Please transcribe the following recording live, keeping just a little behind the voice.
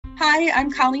Hi, I'm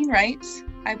Colleen Wright.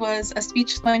 I was a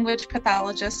speech-language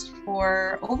pathologist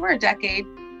for over a decade.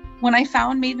 When I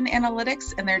found Maven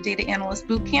Analytics and their Data Analyst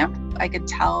Bootcamp, I could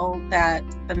tell that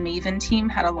the Maven team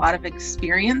had a lot of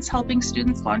experience helping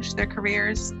students launch their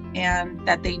careers and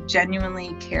that they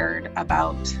genuinely cared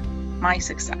about my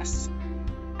success.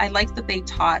 I liked that they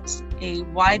taught a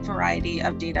wide variety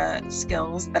of data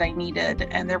skills that I needed,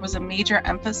 and there was a major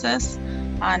emphasis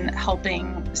on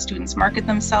helping students market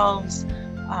themselves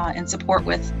and support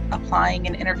with applying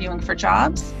and interviewing for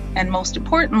jobs. And most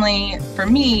importantly, for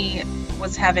me,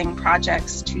 was having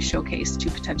projects to showcase to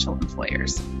potential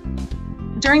employers.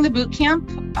 During the boot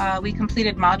camp, we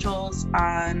completed modules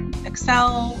on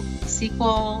Excel,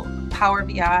 SQL, Power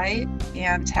BI,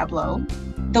 and Tableau.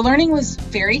 The learning was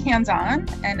very hands-on,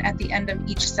 and at the end of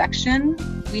each section,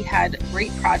 we had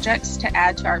great projects to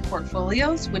add to our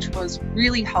portfolios, which was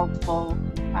really helpful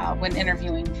when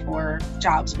interviewing for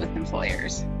jobs with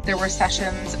employers. There were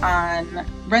sessions on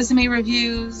resume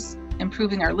reviews,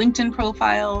 improving our LinkedIn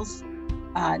profiles,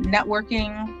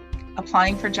 networking,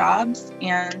 applying for jobs,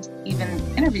 and even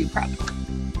interview prep.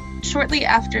 Shortly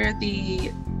after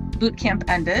the boot camp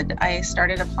ended, I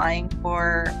started applying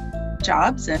for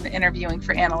jobs and interviewing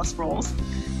for analyst roles.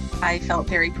 I felt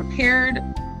very prepared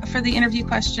for the interview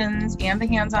questions and the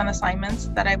hands-on assignments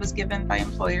that I was given by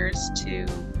employers to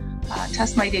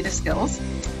test my data skills.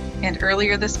 And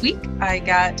earlier this week, I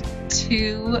got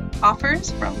 2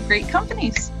 offers from great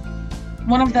companies.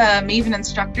 One of the Maven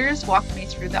instructors walked me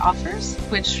through the offers,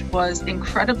 which was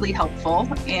incredibly helpful,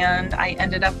 and I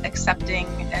ended up accepting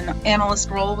an analyst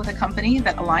role with a company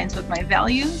that aligns with my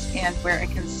values and where I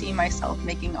can see myself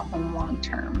making a home long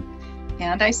term.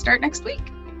 And I start next week.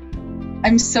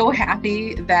 I'm so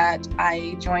happy that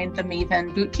I joined the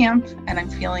Maven Bootcamp, and I'm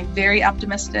feeling very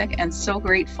optimistic and so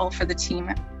grateful for the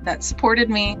team that supported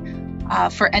me.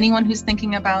 For anyone who's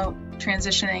thinking about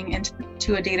transitioning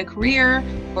into a data career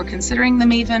or considering the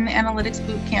Maven Analytics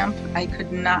Bootcamp, I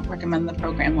could not recommend the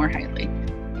program more highly.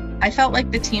 I felt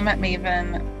like the team at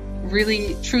Maven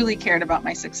really, truly cared about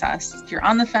my success. If you're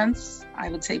on the fence, I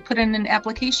would say put in an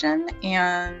application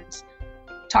and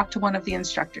talk to one of the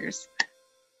instructors.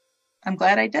 I'm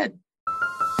glad I did.